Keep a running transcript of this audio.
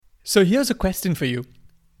So here's a question for you.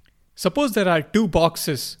 Suppose there are two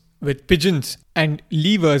boxes with pigeons and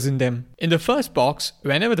levers in them. In the first box,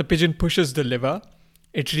 whenever the pigeon pushes the lever,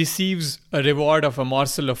 it receives a reward of a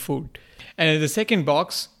morsel of food. And in the second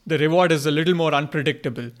box, the reward is a little more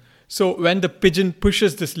unpredictable. So when the pigeon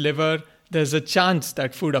pushes this lever, there's a chance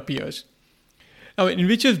that food appears. Now, in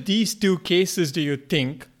which of these two cases do you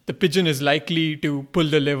think the pigeon is likely to pull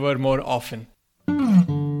the lever more often?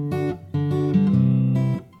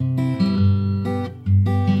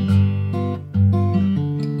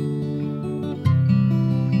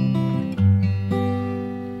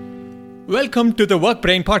 Welcome to the Work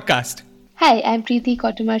Brain Podcast. Hi, I'm Preeti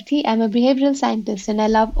Kottamarthi. I'm a behavioral scientist and I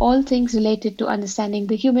love all things related to understanding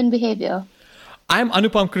the human behavior. I'm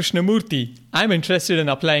Anupam Krishnamurthy. I'm interested in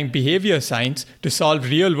applying behavior science to solve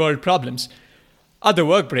real-world problems. At the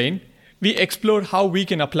Work Brain, we explore how we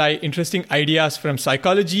can apply interesting ideas from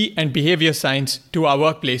psychology and behavior science to our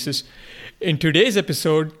workplaces. In today's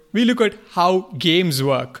episode, we look at how games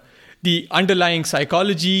work, the underlying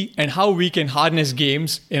psychology, and how we can harness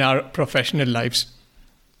games in our professional lives.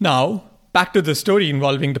 Now, back to the story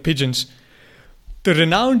involving the pigeons. The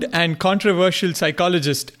renowned and controversial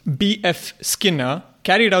psychologist B.F. Skinner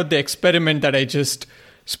carried out the experiment that I just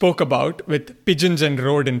spoke about with pigeons and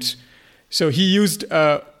rodents. So he used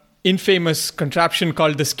an infamous contraption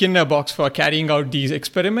called the Skinner box for carrying out these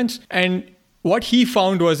experiments. And what he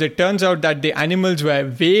found was it turns out that the animals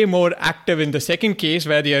were way more active in the second case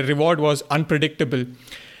where their reward was unpredictable.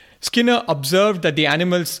 Skinner observed that the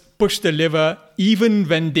animals pushed the lever even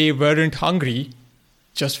when they weren't hungry,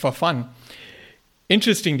 just for fun.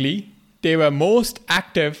 Interestingly, they were most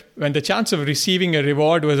active when the chance of receiving a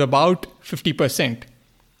reward was about 50%.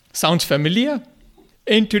 Sounds familiar?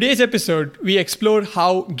 In today's episode, we explore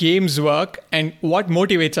how games work and what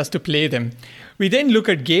motivates us to play them. We then look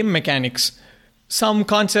at game mechanics, some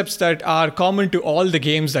concepts that are common to all the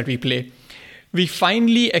games that we play. We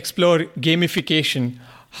finally explore gamification,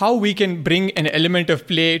 how we can bring an element of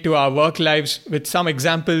play to our work lives with some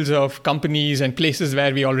examples of companies and places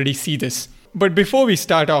where we already see this. But before we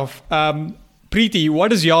start off, Preeti,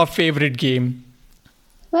 what is your favorite game?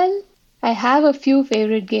 Well, I have a few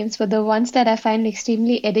favorite games, but the ones that I find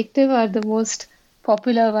extremely addictive are the most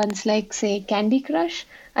popular ones, like, say, Candy Crush.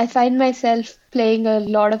 I find myself playing a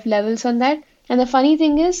lot of levels on that. And the funny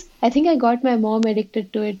thing is, I think I got my mom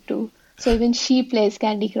addicted to it too. So even she plays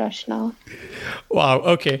Candy Crush now. Wow,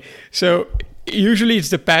 okay. So usually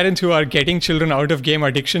it's the parents who are getting children out of game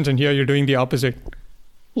addictions, and here you're doing the opposite.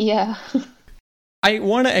 Yeah. I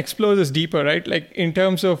want to explore this deeper, right? Like in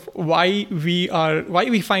terms of why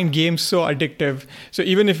we find games so addictive. So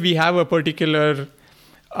even if we have a particular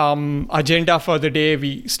agenda for the day,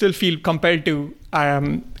 we still feel compelled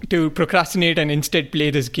to procrastinate and instead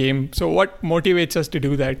play this game. So what motivates us to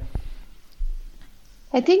do that?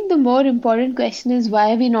 I think the more important question is,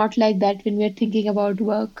 why are we not like that when we're thinking about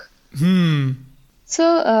work?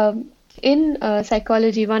 So in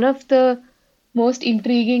psychology, one of the most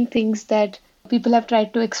intriguing things that people have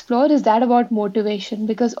tried to explore is that about motivation,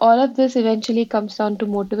 because all of this eventually comes down to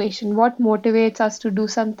motivation. What motivates us to do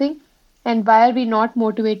something, and why are we not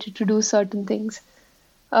motivated to do certain things?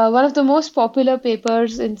 One of the most popular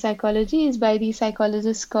papers in psychology is by these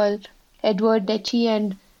psychologists called Edward Deci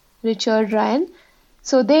and Richard Ryan.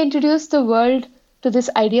 So they introduced the world to this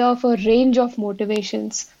idea of a range of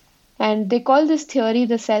motivations. And they call this theory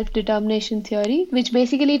the self-determination theory, which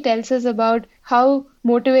basically tells us about how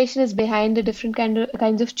motivation is behind the different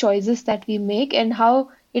kinds of choices that we make, and how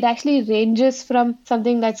it actually ranges from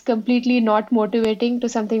something that's completely not motivating to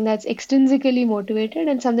something that's extrinsically motivated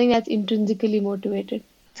and something that's intrinsically motivated.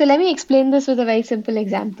 So let me explain this with a very simple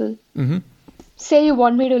example. Say you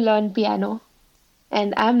want me to learn piano,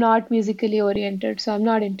 and I'm not musically oriented, so I'm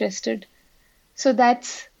not interested. So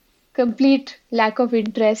that's complete lack of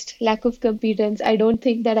interest, lack of competence. I don't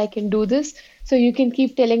think that I can do this. So you can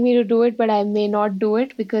keep telling me to do it, but I may not do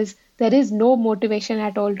it because there is no motivation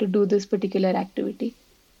at all to do this particular activity.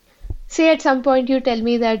 Say at some point you tell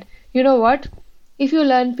me that, you know what, if you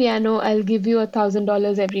learn piano, I'll give you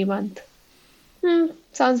 $1,000 every month.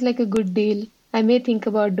 Sounds like a good deal. I may think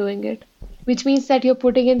about doing it, which means that you're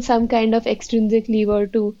putting in some kind of extrinsic lever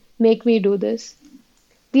to make me do this.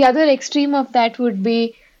 The other extreme of that would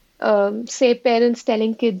be, say, parents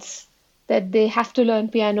telling kids that they have to learn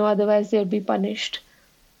piano, otherwise they'll be punished.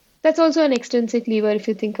 That's also an extrinsic lever if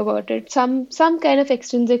you think about it. Some kind of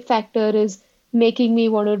extrinsic factor is making me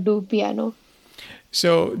want to do piano.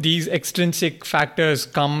 So these extrinsic factors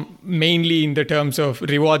come mainly in the terms of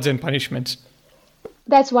rewards and punishments.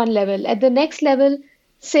 That's one level. At the next level,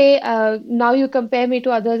 say now you compare me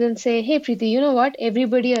to others and say, hey Preeti, you know what?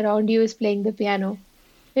 Everybody around you is playing the piano.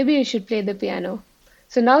 Maybe you should play the piano.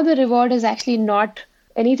 So now the reward is actually not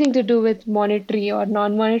anything to do with monetary or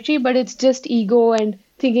non-monetary, but it's just ego and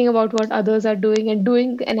thinking about what others are doing and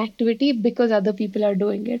doing an activity because other people are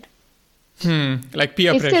doing it. Like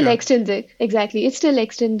peer It's still pressure. extrinsic, exactly. It's still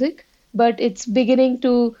extrinsic, but it's beginning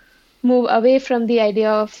to move away from the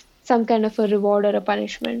idea of some kind of a reward or a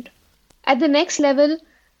punishment. At the next level,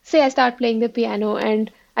 say I start playing the piano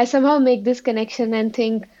and I somehow make this connection and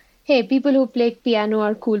think, hey, people who play piano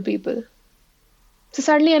are cool people. So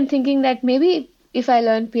suddenly I'm thinking that maybe if I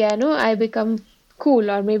learn piano, I become cool,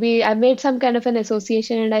 or maybe I made some kind of an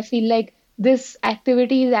association and I feel like this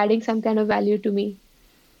activity is adding some kind of value to me.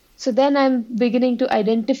 So then I'm beginning to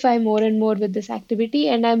identify more and more with this activity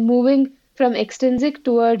and I'm moving from extrinsic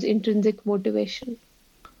towards intrinsic motivation.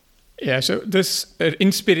 Yeah, so this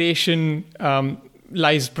inspiration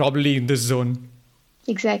lies probably in this zone.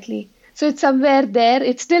 Exactly. So it's somewhere there.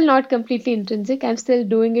 It's still not completely intrinsic. I'm still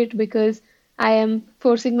doing it because I am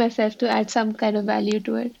forcing myself to add some kind of value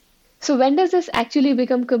to it. So when does this actually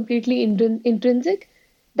become completely intrinsic?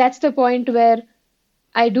 That's the point where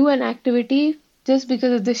I do an activity just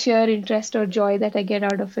because of the sheer interest or joy that I get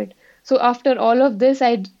out of it. So after all of this,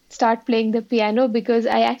 I start playing the piano because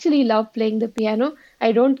I actually love playing the piano.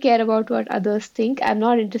 I don't care about what others think. I'm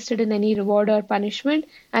not interested in any reward or punishment.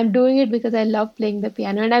 I'm doing it because I love playing the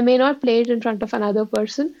piano. And I may not play it in front of another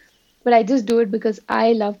person, but I just do it because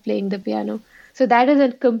I love playing the piano. So that is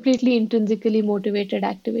a completely intrinsically motivated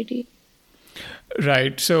activity.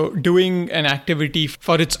 Right. So doing an activity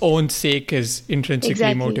for its own sake is intrinsically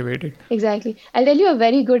Exactly. motivated. Exactly. I'll tell you a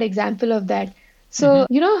very good example of that. Hmm. So,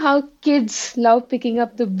 you know how kids love picking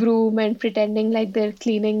up the broom and pretending like they're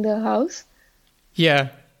cleaning the house? Yeah.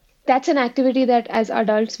 That's an activity that as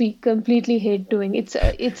adults we completely hate doing. It's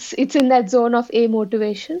in that zone of a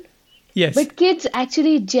motivation. Yes. But kids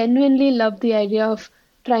actually genuinely love the idea of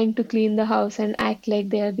trying to clean the house and act like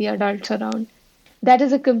they're the adults around. That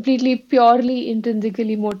is a completely purely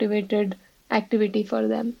intrinsically motivated activity for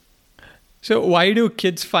them. So why do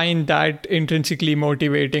kids find that intrinsically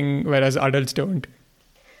motivating, whereas adults don't?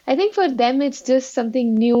 I think for them it's just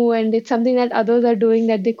something new and it's something that others are doing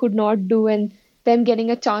that they could not do, and them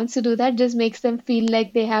getting a chance to do that just makes them feel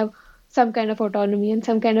like they have some kind of autonomy and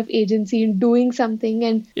some kind of agency in doing something.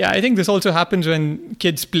 And Yeah, I think this also happens when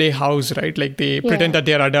kids play house, right? Like they pretend yeah, that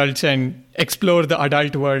they're adults and explore the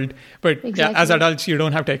adult world. But yeah, as exactly. adults, you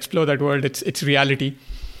don't have to explore that world. It's reality.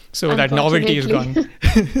 So that novelty is Unfortunately.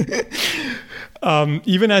 gone.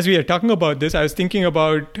 Even as we are talking about this, I was thinking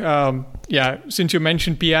about, yeah, since you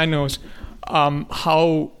mentioned pianos,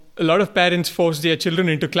 how a lot of parents force their children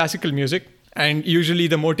into classical music. And usually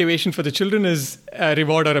the motivation for the children is a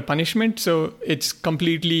reward or a punishment. So it's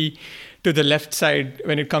completely to the left side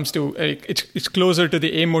when it comes to, it's closer to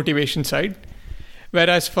the aim motivation side.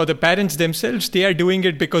 Whereas for the parents themselves, they are doing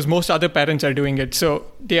it because most other parents are doing it. So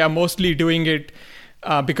they are mostly doing it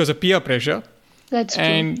because of peer pressure. That's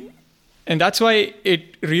true. And that's why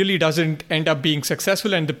it really doesn't end up being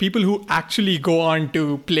successful. And the people who actually go on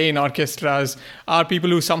to play in orchestras are people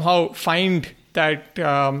who somehow find that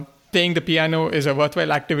playing the piano is a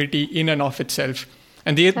worthwhile activity in and of itself.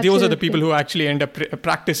 And those are the people Absolutely. who actually end up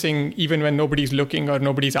practicing even when nobody's looking or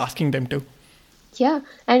nobody's asking them to. Yeah,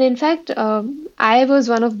 and in fact, I was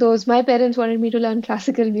one of those. My parents wanted me to learn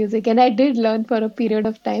classical music, and I did learn for a period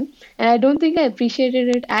of time. And I don't think I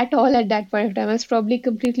appreciated it at all at that point of time. I was probably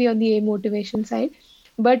completely on the A motivation side.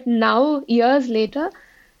 But now, years later,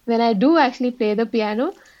 when I do actually play the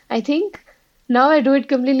piano, I think now I do it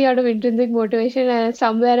completely out of intrinsic motivation. And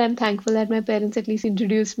somewhere I'm thankful that my parents at least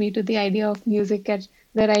introduced me to the idea of music at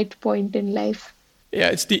the right point in life. Yeah,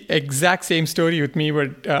 it's the exact same story with me,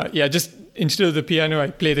 but yeah, just instead of the piano, I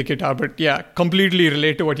play the guitar. But yeah, completely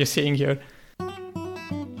relate to what you're saying here.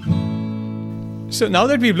 So now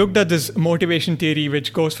that we've looked at this motivation theory,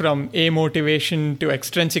 which goes from a motivation to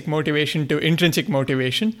extrinsic motivation to intrinsic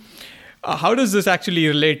motivation, how does this actually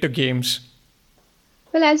relate to games?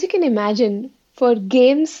 Well, as you can imagine, for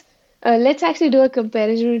games, let's actually do a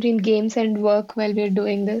comparison between games and work while we're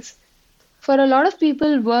doing this. For a lot of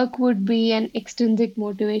people, work would be an extrinsic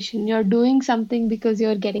motivation. You're doing something because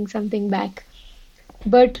you're getting something back.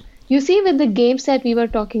 But you see, with the games that we were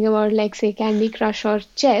talking about, like say Candy Crush or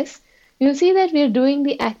chess, you see that we're doing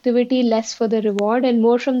the activity less for the reward and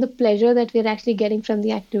more from the pleasure that we're actually getting from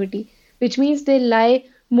the activity, which means they lie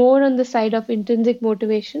more on the side of intrinsic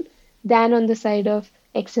motivation than on the side of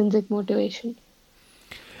extrinsic motivation.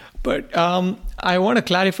 But I want to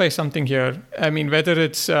clarify something here. I mean, whether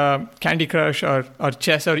it's Candy Crush or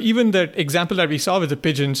chess, or even the example that we saw with the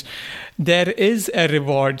pigeons, there is a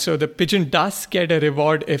reward. So the pigeon does get a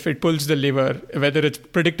reward if it pulls the lever, whether it's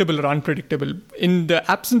predictable or unpredictable. In the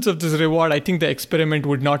absence of this reward, I think the experiment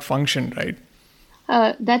would not function, right?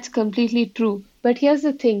 That's completely true. But here's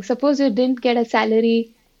the thing. Suppose you didn't get a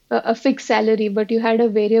salary, a fixed salary, but you had a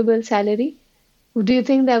variable salary. Do you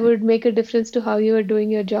think that would make a difference to how you are doing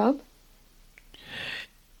your job?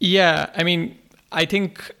 Yeah, I mean, I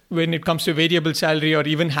think when it comes to variable salary or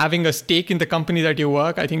even having a stake in the company that you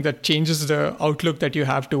work, I think that changes the outlook that you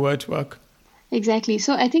have towards work. Exactly.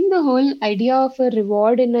 So I think the whole idea of a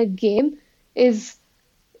reward in a game is,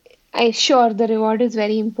 I sure the reward is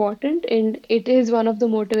very important and it is one of the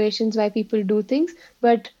motivations why people do things,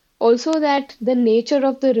 but also that the nature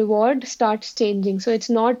of the reward starts changing. So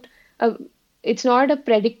a it's not a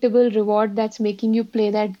predictable reward that's making you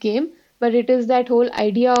play that game, but it is that whole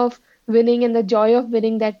idea of winning and the joy of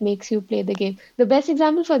winning that makes you play the game. The best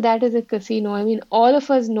example for that is a casino. I mean, all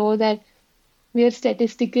of us know that we are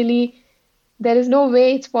statistically there is no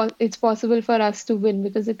way it's possible for us to win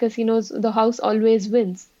because the house always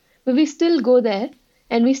wins. But we still go there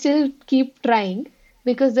and we still keep trying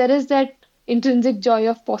because there is that intrinsic joy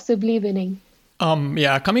of possibly winning.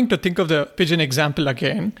 Yeah, coming to think of the pigeon example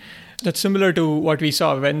again, that's similar to what we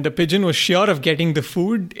saw. When the pigeon was sure of getting the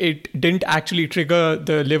food, it didn't actually trigger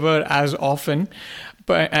the liver as often.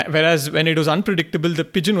 But, whereas when it was unpredictable, the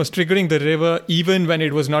pigeon was triggering the liver even when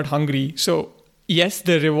it was not hungry. So yes,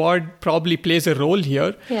 the reward probably plays a role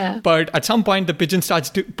here. Yeah. But at some point, the pigeon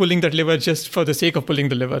starts pulling that liver just for the sake of pulling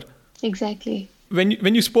the liver. Exactly. When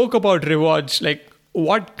you spoke about rewards, like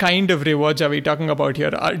what kind of rewards are we talking about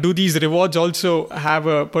here? Do these rewards also have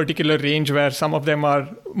a particular range where some of them are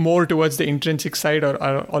more towards the intrinsic side or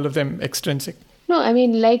are all of them extrinsic? No, I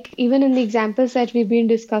mean, like even in the examples that we've been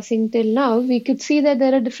discussing till now, we could see that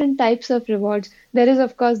there are different types of rewards. There is,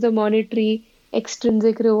 of course, the monetary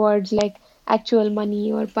extrinsic rewards like actual money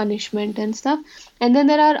or punishment and stuff. And then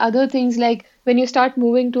there are other things like when you start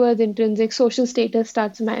moving towards intrinsic, social status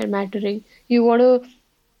starts mattering. You want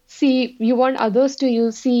others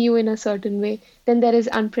to see you in a certain way. Then there is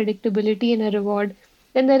unpredictability in a reward.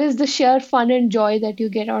 Then there is the sheer fun and joy that you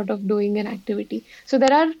get out of doing an activity. So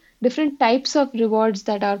there are different types of rewards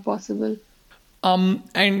that are possible.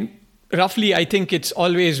 And roughly, I think it's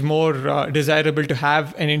always more desirable to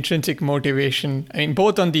have an intrinsic motivation. I mean,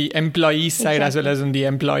 both on the employee side as well as on the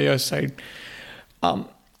employer side.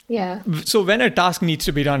 Yeah. So when a task needs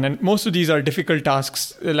to be done, and most of these are difficult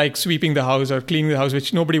tasks like sweeping the house or cleaning the house,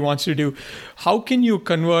 which nobody wants to do, how can you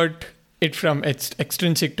convert it from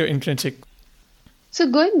extrinsic to intrinsic? So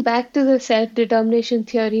going back to the self-determination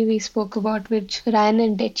theory we spoke about, which Ryan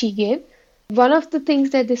and Dechi gave, one of the things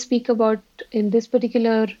that they speak about in this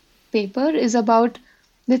particular paper is about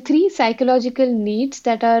the three psychological needs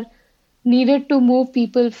that are needed to move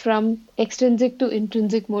people from extrinsic to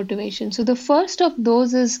intrinsic motivation. So the first of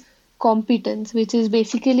those is competence, which is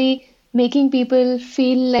basically making people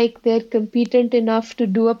feel like they're competent enough to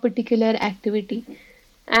do a particular activity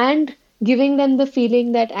and giving them the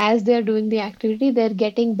feeling that as they're doing the activity, they're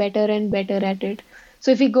getting better and better at it.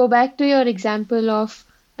 So if we go back to your example of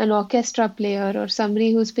an orchestra player or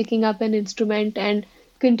somebody who's picking up an instrument and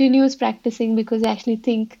continues practicing because they actually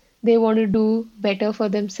think they want to do better for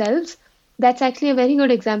themselves, that's actually a very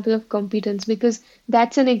good example of competence because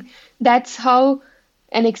that's how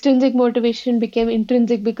an extrinsic motivation became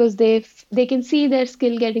intrinsic because they can see their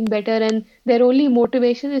skill getting better and their only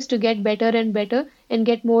motivation is to get better and better and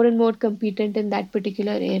get more and more competent in that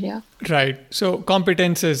particular area. Right. So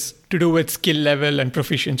competence is to do with skill level and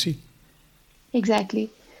proficiency. Exactly.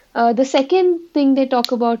 The second thing they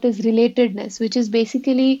talk about is relatedness, which is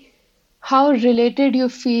basically how related you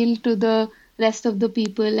feel to the rest of the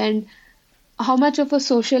people and how much of a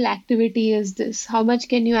social activity is this? How much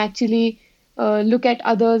can you actually look at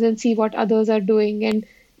others and see what others are doing and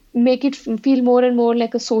make it feel more and more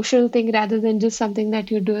like a social thing rather than just something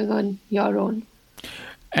that you're doing on your own.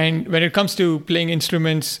 And when it comes to playing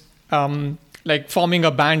instruments, like forming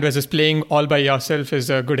a band versus playing all by yourself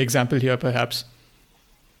is a good example here, perhaps.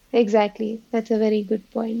 Exactly. That's a very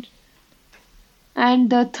good point. And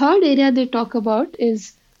the third area they talk about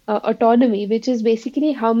is autonomy, which is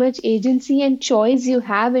basically how much agency and choice you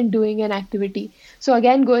have in doing an activity. So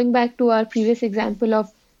again, going back to our previous example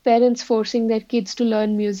of parents forcing their kids to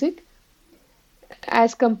learn music,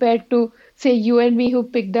 as compared to, say, you and me who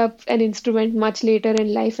picked up an instrument much later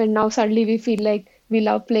in life and now suddenly we feel like we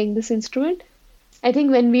love playing this instrument. I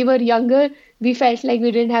think when we were younger, we felt like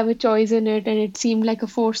we didn't have a choice in it and it seemed like a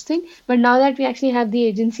forced thing. But now that we actually have the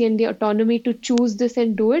agency and the autonomy to choose this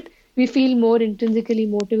and do it, we feel more intrinsically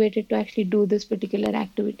motivated to actually do this particular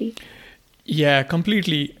activity. Yeah,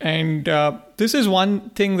 completely. And this is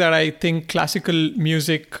one thing that I think classical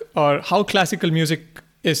music, or how classical music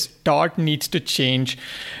is taught, needs to change.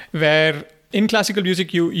 Where in classical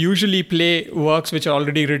music, you usually play works which are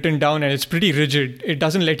already written down and it's pretty rigid. It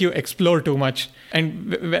doesn't let you explore too much.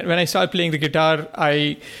 And when I started playing the guitar,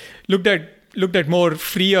 I looked at more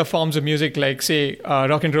freer forms of music, like say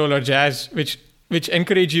rock and roll or jazz, which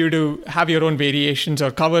encourage you to have your own variations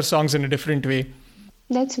or cover songs in a different way.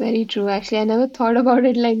 That's very true, actually. I never thought about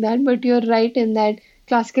it like that, but you're right in that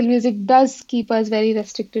classical music does keep us very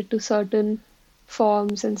restricted to certain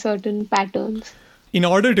forms and certain patterns. In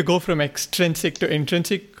order to go from extrinsic to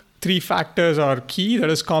intrinsic, three factors are key. That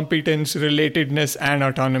is competence, relatedness, and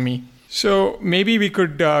autonomy. So maybe we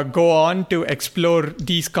could go on to explore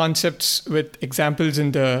these concepts with examples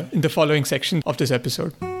in the following section of this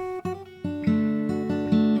episode.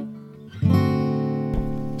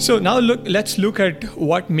 So now let's look at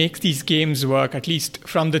what makes these games work, at least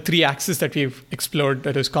from the three axes that we've explored,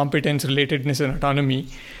 that is competence, relatedness, and autonomy.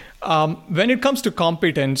 When it comes to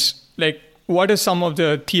competence, like, what is some of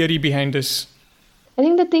the theory behind this? I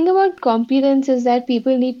think the thing about competence is that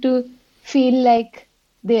people need to feel like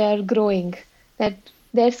they are growing, that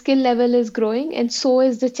their skill level is growing, and so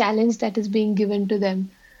is the challenge that is being given to them.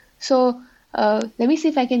 So let me see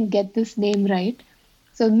if I can get this name right.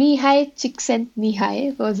 So Mihai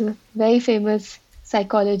Csikszentmihalyi was a very famous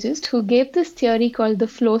psychologist who gave this theory called the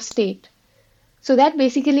flow state. So that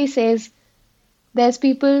basically says there's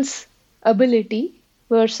people's ability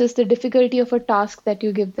versus the difficulty of a task that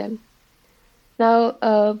you give them.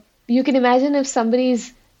 Now, you can imagine if somebody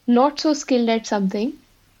is not so skilled at something,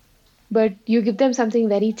 but you give them something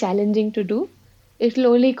very challenging to do, it will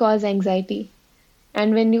only cause anxiety.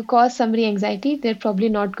 And when you cause somebody anxiety, they're probably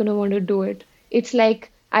not going to want to do it. It's like,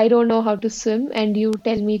 I don't know how to swim and you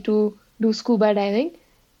tell me to do scuba diving.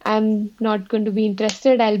 I'm not going to be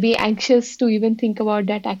interested. I'll be anxious to even think about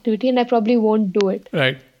that activity and I probably won't do it.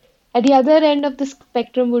 Right. At the other end of the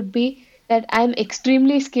spectrum would be that I'm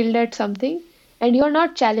extremely skilled at something and you're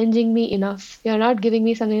not challenging me enough. You're not giving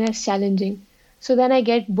me something that's challenging. So then I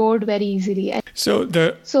get bored very easily. So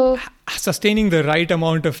sustaining the right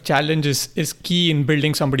amount of challenge is key in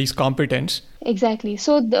building somebody's competence. Exactly.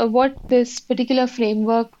 So what this particular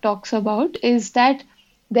framework talks about is that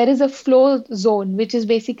there is a flow zone, which is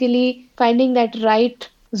basically finding that right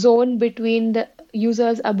zone between the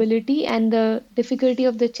user's ability and the difficulty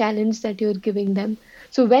of the challenge that you're giving them.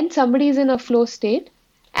 So when somebody is in a flow state,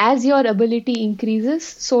 as your ability increases,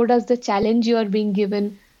 so does the challenge you are being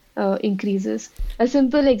given increases. A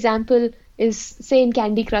simple example is, say, in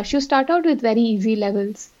Candy Crush, you start out with very easy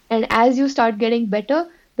levels. And as you start getting better,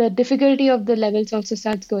 the difficulty of the levels also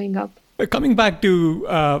starts going up. Coming back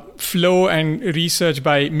to flow and research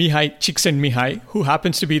by Mihai Csikszentmihalyi, who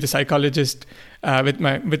happens to be the psychologist with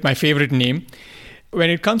my favorite name.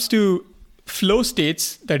 When it comes to flow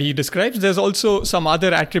states that he describes, there's also some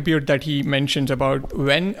other attribute that he mentions about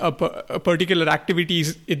when a particular activity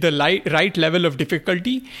is at the right level of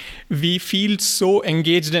difficulty, we feel so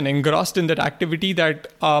engaged and engrossed in that activity that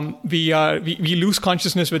we lose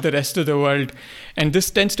consciousness with the rest of the world. And this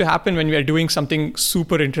tends to happen when we are doing something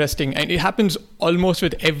super interesting. And it happens almost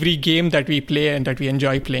with every game that we play and that we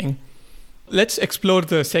enjoy playing. Let's explore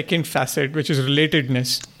the second facet, which is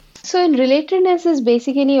relatedness. So in relatedness is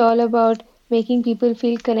basically all about making people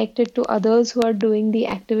feel connected to others who are doing the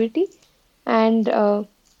activity. And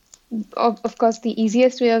of course, the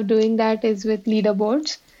easiest way of doing that is with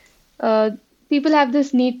leaderboards. People have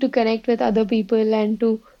this need to connect with other people and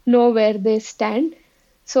to know where they stand.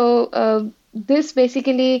 So this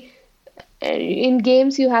basically, in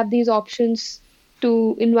games, you have these options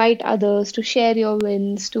to invite others, to share your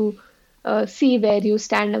wins, to see where you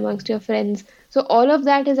stand amongst your friends. So all of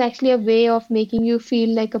that is actually a way of making you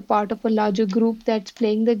feel like a part of a larger group that's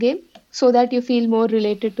playing the game so that you feel more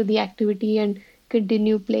related to the activity and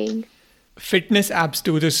continue playing. Fitness apps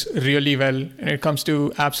do this really well when it comes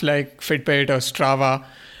to apps like Fitbit or Strava.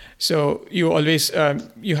 So you always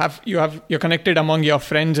you're connected among your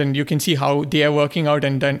friends and you can see how they are working out,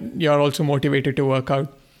 and then you're also motivated to work out.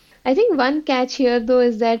 I think one catch here though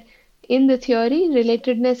is that in the theory,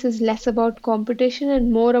 relatedness is less about competition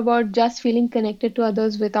and more about just feeling connected to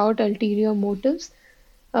others without ulterior motives.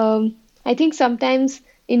 I think sometimes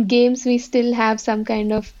in games we still have some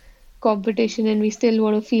kind of competition and we still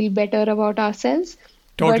want to feel better about ourselves.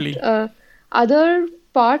 Totally. But other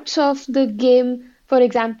parts of the game, for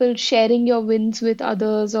example, sharing your wins with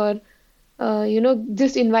others or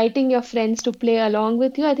just inviting your friends to play along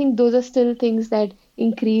with you. I think those are still things that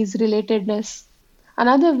increase relatedness.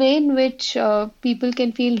 Another way in which people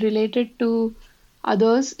can feel related to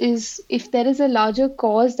others is if there is a larger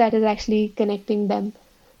cause that is actually connecting them.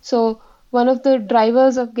 So one of the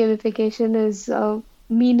drivers of gamification is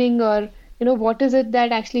meaning, or what is it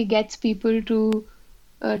that actually gets people to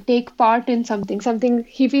take part in something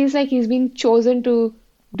he feels like he's been chosen to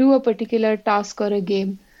do a particular task or a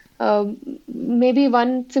game. Maybe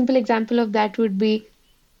one simple example of that would be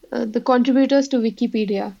the contributors to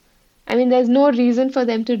Wikipedia. I mean, there's no reason for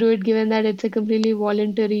them to do it given that it's a completely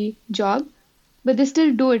voluntary job, but they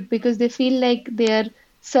still do it because they feel like they are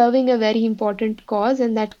serving a very important cause,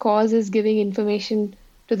 and that cause is giving information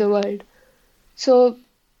to the world. So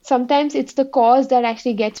sometimes it's the cause that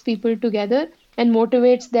actually gets people together and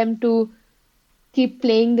motivates them to keep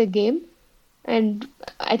playing the game. And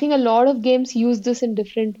I think a lot of games use this in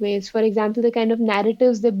different ways. For example, the kind of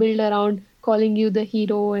narratives they build around calling you the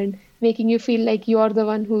hero and making you feel like you're the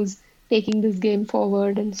one who's taking this game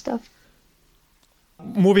forward and stuff.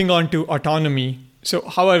 Moving on to autonomy. So,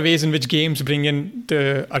 how are ways in which games bring in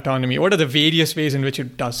the autonomy? What are the various ways in which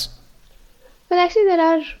it does? Well, actually, there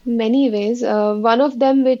are many ways. One of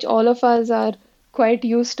them, which all of us are quite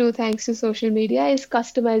used to thanks to social media, is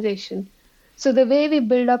customization. So the way we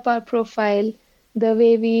build up our profile,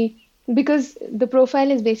 because the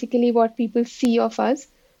profile is basically what people see of us,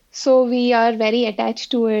 so we are very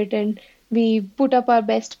attached to it, and we put up our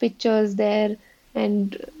best pictures there,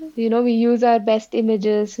 and we use our best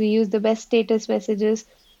images, we use the best status messages.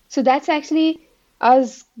 So that's actually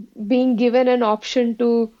us being given an option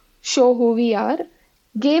to show who we are.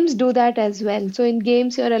 Games do that as well. So in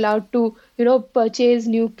games, you're allowed to, purchase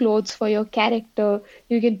new clothes for your character.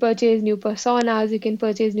 You can purchase new personas. You can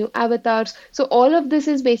purchase new avatars. So all of this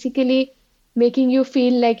is basically making you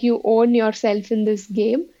feel like you own yourself in this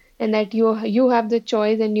game, and that you have the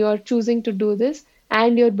choice and you are choosing to do this,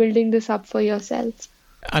 and you're building this up for yourself.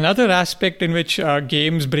 Another aspect in which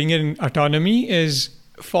games bring in autonomy is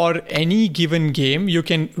for any given game, you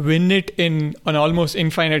can win it in an almost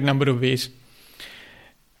infinite number of ways.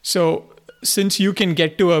 So since you can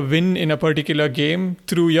get to a win in a particular game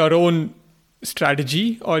through your own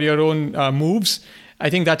strategy or your own moves, I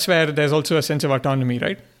think that's where there's also a sense of autonomy,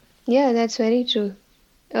 right? Yeah, that's very true.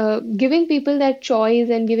 Giving people that choice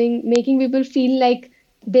and making people feel like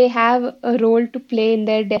they have a role to play in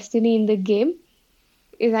their destiny in the game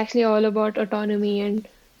is actually all about autonomy and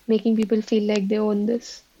making people feel like they own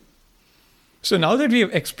this. So now that we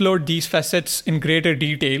have explored these facets in greater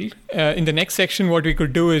detail, in the next section, what we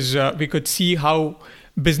could do is we could see how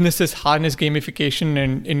businesses harness gamification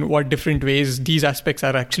and in what different ways these aspects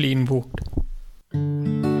are actually invoked.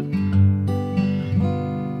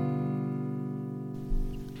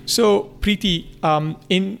 So, Preeti,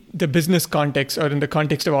 in the business context or in the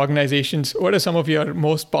context of organizations, what are some of your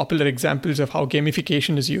most popular examples of how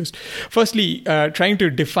gamification is used? Firstly, trying to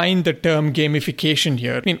define the term gamification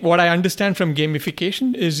here. I mean, what I understand from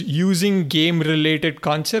gamification is using game-related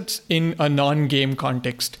concepts in a non-game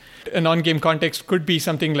context. A non-game context could be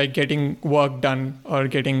something like getting work done or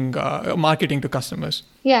getting marketing to customers.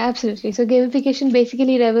 Yeah, absolutely. So gamification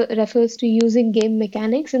basically refers to using game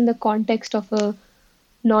mechanics in the context of a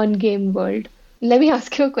non-game world. Let me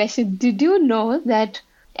ask you a question. Did you know that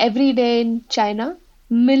every day in China,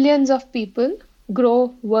 millions of people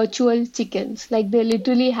grow virtual chickens? Like they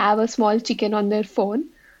literally have a small chicken on their phone,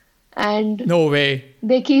 and no way.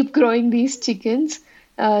 They keep growing these chickens.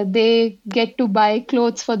 They get to buy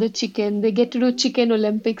clothes for the chicken. They get to do chicken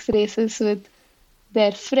Olympics races with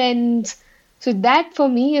their friends. So that for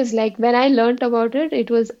me is like when I learned about it,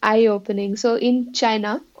 it was eye-opening. So in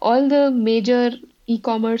China, all the major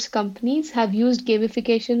e-commerce companies have used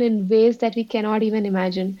gamification in ways that we cannot even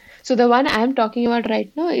imagine. So the one I'm talking about right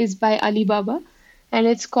now is by Alibaba, and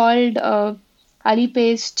it's called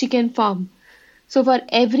Alipay's Chicken Farm. So for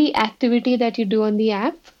every activity that you do on the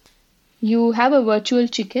app, you have a virtual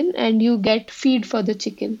chicken and you get feed for the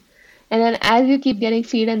chicken. And then as you keep getting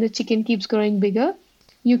feed and the chicken keeps growing bigger,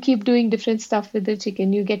 you keep doing different stuff with the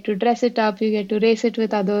chicken. You get to dress it up, you get to race it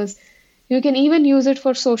with others. You can even use it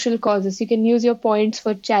for social causes. You can use your points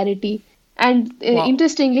for charity. And Wow.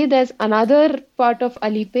 Interestingly, there's another part of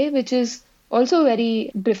Alipay which is also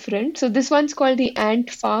very different. So this one's called the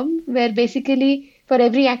Ant Farm, where basically for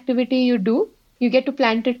every activity you do, you get to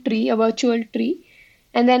plant a tree, a virtual tree.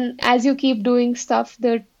 And then as you keep doing stuff,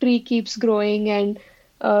 the tree keeps growing, and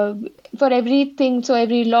for everything, so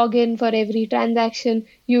every login, for every transaction,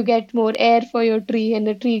 you get more air for your tree and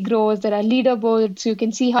the tree grows. There are leaderboards. You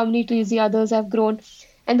can see how many trees the others have grown.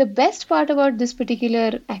 And the best part about this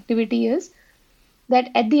particular activity is that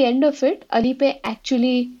at the end of it, Alipay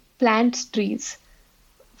actually plants trees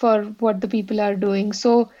for what the people are doing.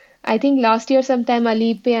 So I think last year sometime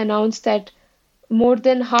Alipay announced that more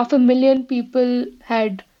than 500,000 people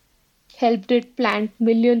had helped it plant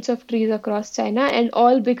millions of trees across China, and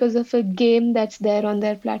all because of a game that's there on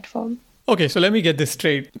their platform. Okay, so let me get this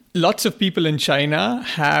straight. Lots of people in China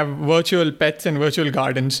have virtual pets and virtual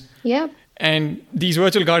gardens. Yeah. And these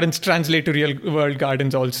virtual gardens translate to real world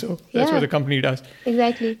gardens also. That's Yeah. what the company does.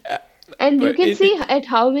 Exactly. And you But can see at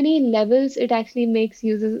how many levels it actually makes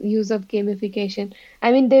use of gamification.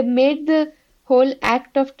 I mean, they've made the whole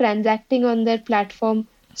act of transacting on their platform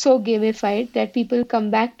so gamified that people come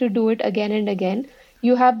back to do it again and again.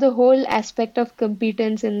 You have the whole aspect of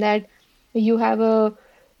competence in that you have a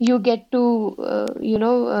you get to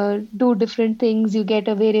do different things. You get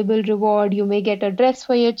a variable reward. You may get a dress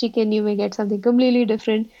for your chicken. You may get something completely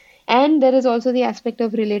different. And there is also the aspect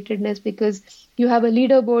of relatedness because you have a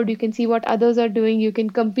leaderboard. You can see what others are doing. You can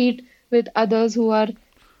compete with others who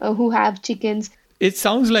have chickens. it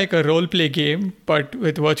sounds like a role play game, but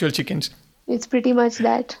with virtual chickens. It's pretty much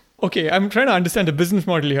that. Okay, I'm trying to understand the business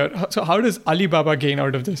model here. So, how does Alibaba gain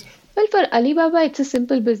out of this? Well, for Alibaba, it's a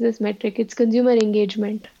simple business metric. It's consumer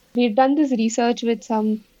engagement. We've done this research with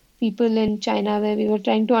some people in China where we were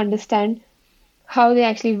trying to understand why they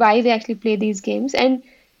actually play these games. And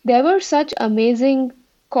there were such amazing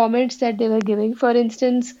comments that they were giving. For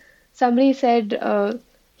instance, somebody said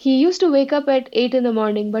he used to wake up at 8 in the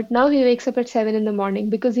morning, but now he wakes up at 7 in the morning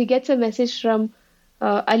because he gets a message from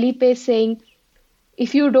Alipay saying,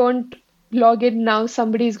 if you don't log in now,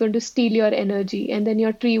 somebody is going to steal your energy, and then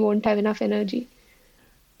your tree won't have enough energy.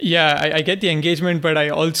 Yeah, I get the engagement, but I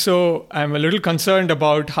also am a little concerned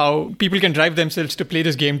about how people can drive themselves to play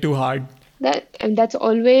this game too hard. That's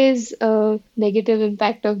always a negative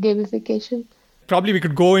impact of gamification. Probably we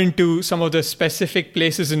could go into some of the specific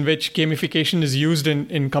places in which gamification is used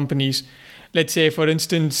in companies. Let's say, for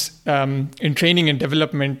instance, in training and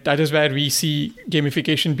development, that is where we see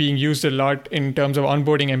gamification being used a lot in terms of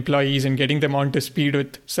onboarding employees and getting them on to speed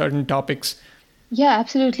with certain topics. Yeah,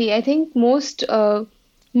 absolutely. I think most training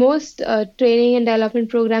and development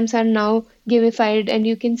programs are now gamified, and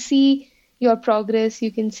you can see your progress,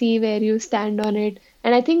 you can see where you stand on it.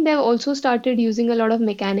 And I think they've also started using a lot of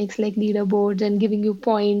mechanics like leaderboards and giving you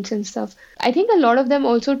points and stuff. I think a lot of them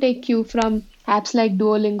also take cue from apps like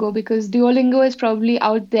Duolingo because Duolingo is probably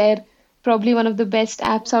out there, probably one of the best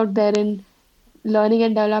apps out there in learning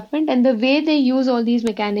and development. And the way they use all these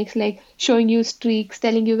mechanics, like showing you streaks,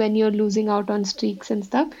 telling you when you're losing out on streaks and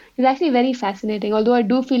stuff, is actually very fascinating. Although I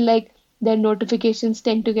do feel like their notifications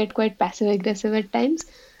tend to get quite passive aggressive at times.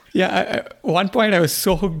 Yeah, at one point I was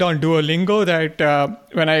so hooked on Duolingo that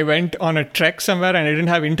when I went on a trek somewhere and I didn't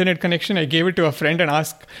have internet connection, I gave it to a friend and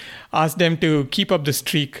asked them to keep up the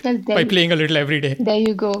streak by playing a little every day. There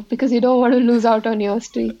you go, because you don't want to lose out on your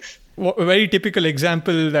streaks. A very typical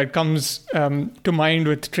example that comes to mind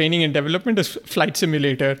with training and development is Flight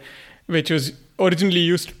Simulator, which was originally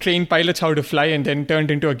used to train pilots how to fly and then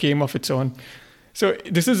turned into a game of its own. So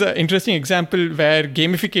this is an interesting example where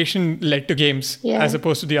gamification led to games as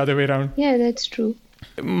opposed to the other way around. Yeah, that's true.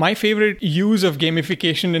 My favorite use of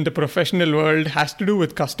gamification in the professional world has to do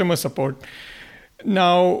with customer support.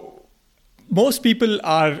 Now, most people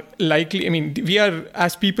are likely, we are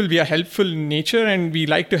helpful in nature and we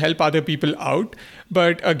like to help other people out.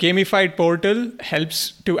 But a gamified portal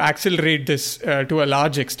helps to accelerate this to a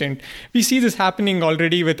large extent. We see this happening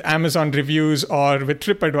already with Amazon reviews or with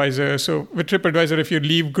TripAdvisor. So with TripAdvisor, if you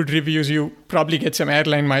leave good reviews, you probably get some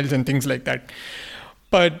airline miles and things like that.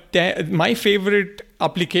 But my favorite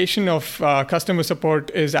application of customer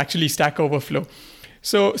support is actually Stack Overflow.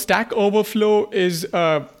 So Stack Overflow is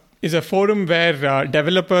a forum where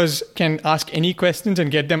developers can ask any questions and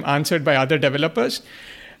get them answered by other developers.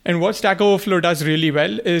 And what Stack Overflow does really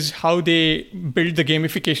well is how they build the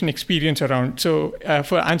gamification experience around. So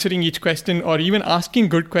for answering each question or even asking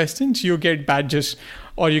good questions, you get badges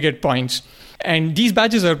or you get points. And these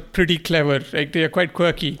badges are pretty clever, right? They are quite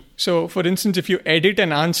quirky. So for instance, if you edit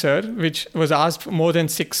an answer, which was asked more than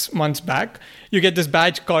 6 months back, you get this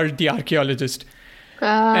badge called the archaeologist.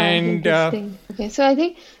 Interesting. Okay, so I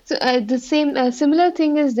think the similar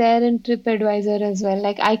thing is there in TripAdvisor as well.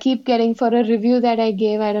 Like I keep getting for a review that I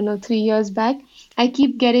gave, 3 years back, I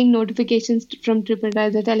keep getting notifications from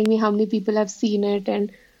TripAdvisor telling me how many people have seen it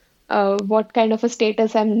and what kind of a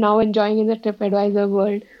status I'm now enjoying in the TripAdvisor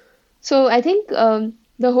world. So I think the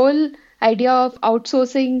whole idea of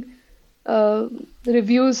outsourcing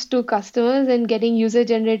reviews to customers and getting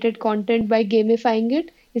user-generated content by gamifying it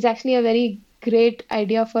is actually a very great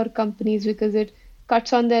idea for companies because it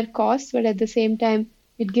cuts on their costs, but at the same time,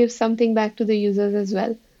 it gives something back to the users as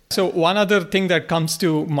well. So one other thing that comes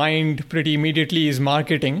to mind pretty immediately is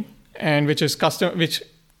marketing, and which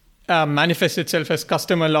manifests itself as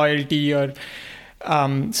customer loyalty or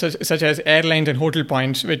such as airlines and hotel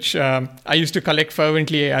points, which I used to collect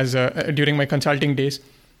fervently during my consulting days.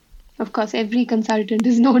 Of course, every consultant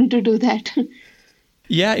is known to do that.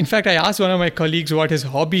 Yeah, in fact, I asked one of my colleagues what his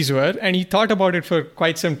hobbies were, and he thought about it for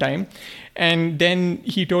quite some time. And then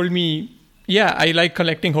he told me, yeah, I like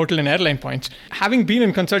collecting hotel and airline points. Having been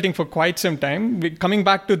in consulting for quite some time, coming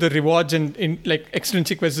back to the rewards and in like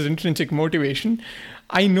extrinsic versus intrinsic motivation,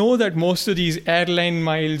 I know that most of these airline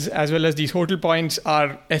miles as well as these hotel points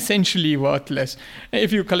are essentially worthless.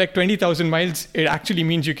 If you collect 20,000 miles, it actually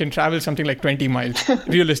means you can travel something like 20 miles,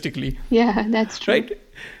 realistically. Yeah, that's true. Right?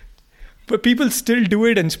 But people still do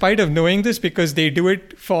it in spite of knowing this because they do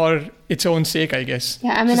it for its own sake, I guess.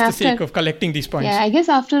 Yeah, I mean, just the sake of collecting these points. Yeah, I guess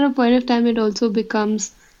after a point of time, it also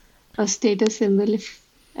becomes a status symbol. If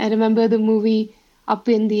I remember the movie Up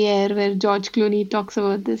in the Air where George Clooney talks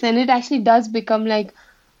about this, and it actually does become like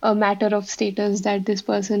a matter of status that this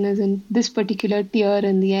person is in this particular tier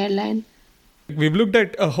in the airline. We've looked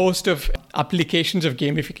at a host of applications of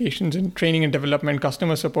gamifications in training and development,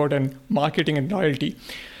 customer support, and marketing and loyalty.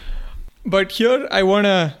 But here I want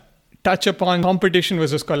to touch upon competition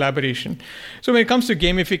versus collaboration. So when it comes to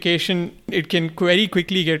gamification, it can very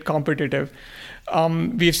quickly get competitive.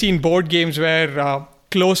 We've seen board games where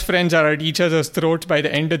close friends are at each other's throats by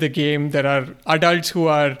the end of the game. There are adults who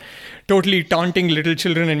are totally taunting little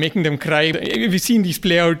children and making them cry. We've seen these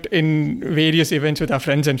play out in various events with our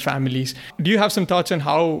friends and families. Do you have some thoughts on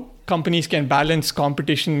how companies can balance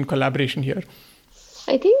competition and collaboration here?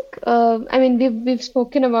 I think, we've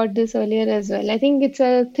spoken about this earlier as well. I think it's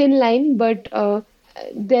a thin line, but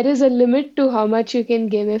there is a limit to how much you can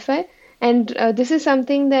gamify. And this is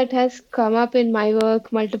something that has come up in my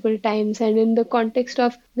work multiple times and in the context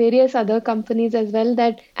of various other companies as well,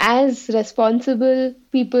 that as responsible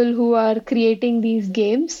people who are creating these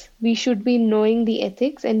games, we should be knowing the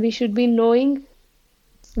ethics and we should be knowing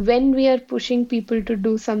when we are pushing people to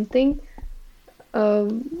do something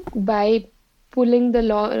by pulling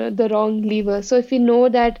the wrong lever. So if we know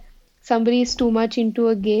that somebody is too much into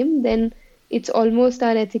a game, then it's almost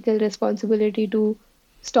our ethical responsibility to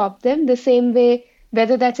stop them. The same way,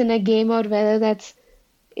 whether that's in a game or whether that's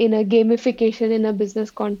in a gamification in a business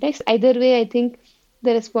context, either way, I think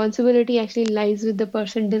the responsibility actually lies with the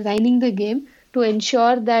person designing the game to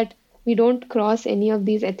ensure that we don't cross any of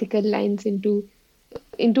these ethical lines into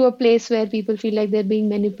a place where people feel like they're being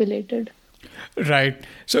manipulated. Right.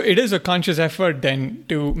 So it is a conscious effort then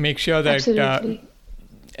to make sure that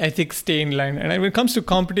ethics stay in line. And when it comes to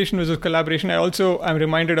competition versus collaboration, I'm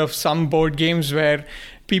reminded of some board games where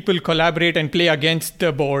people collaborate and play against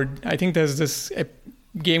the board. I think there's this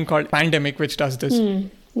game called Pandemic which does this.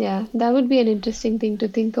 Yeah, that would be an interesting thing to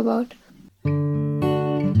think about.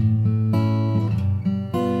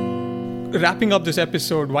 Wrapping up this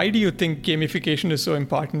episode, why do you think gamification is so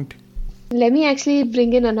important? Let me actually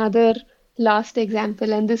bring in another last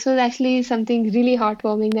example, and this was actually something really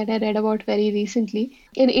heartwarming that I read about very recently.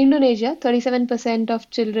 In Indonesia, 37% of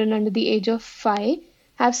children under the age of 5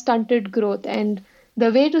 have stunted growth, and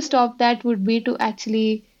the way to stop that would be to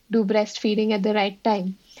actually do breastfeeding at the right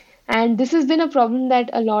time. And this has been a problem that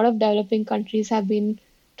a lot of developing countries have been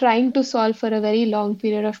trying to solve for a very long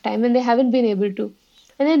period of time, and they haven't been able to.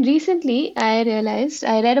 And then recently I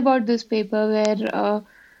read about this paper where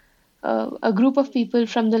a group of people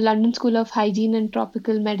from the London School of Hygiene and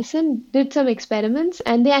Tropical Medicine did some experiments,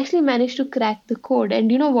 and they actually managed to crack the code.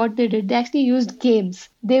 And you know what they did? They actually used games.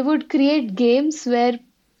 They would create games where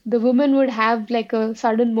the woman would have like a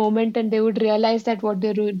sudden moment and they would realize that what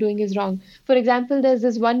they're doing is wrong. For example, there's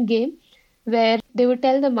this one game where they would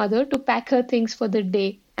tell the mother to pack her things for the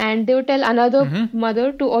day, and they would tell another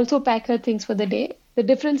mother to also pack her things for the day. The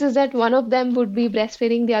difference is that one of them would be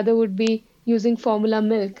breastfeeding, the other would be using formula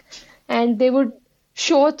milk. And they would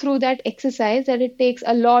show through that exercise that it takes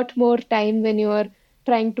a lot more time when you're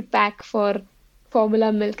trying to pack for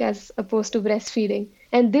formula milk as opposed to breastfeeding.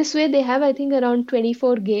 And this way they have, I think, around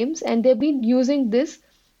 24 games, and they've been using this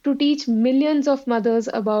to teach millions of mothers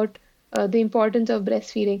about the importance of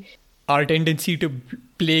breastfeeding. Our tendency to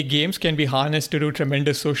play games can be harnessed to do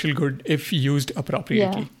tremendous social good if used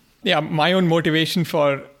appropriately. Yeah, my own motivation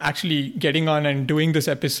for actually getting on and doing this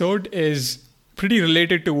episode is pretty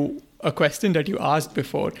related to a question that you asked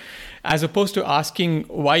before. As opposed to asking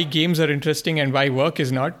why games are interesting and why work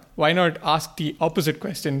is not, why not ask the opposite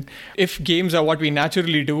question? If games are what we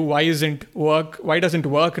naturally do, why doesn't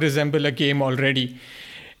work resemble a game already?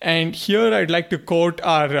 And here I'd like to quote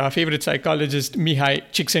our favorite psychologist,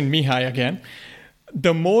 Csikszentmihalyi again.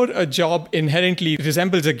 The more a job inherently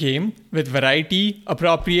resembles a game with variety,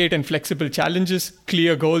 appropriate and flexible challenges,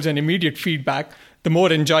 clear goals and immediate feedback, the more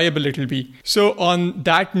enjoyable it'll be. So on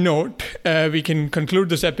that note, we can conclude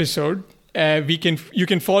this episode. You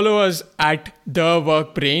can follow us at The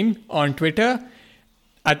Work Brain on Twitter.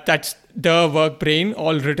 That's The Work Brain,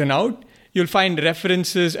 all written out. You'll find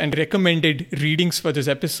references and recommended readings for this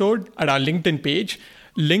episode at our LinkedIn page,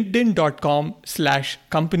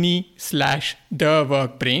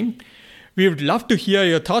 linkedin.com/company/theworkbrain. We would love to hear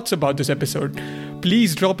your thoughts about this episode.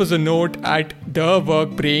 Please drop us a note at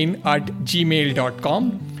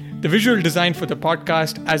theworkbrain@gmail.com. The visual design for the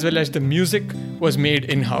podcast as well as the music was made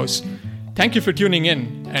in-house. Thank you for tuning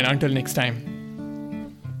in, and until next time.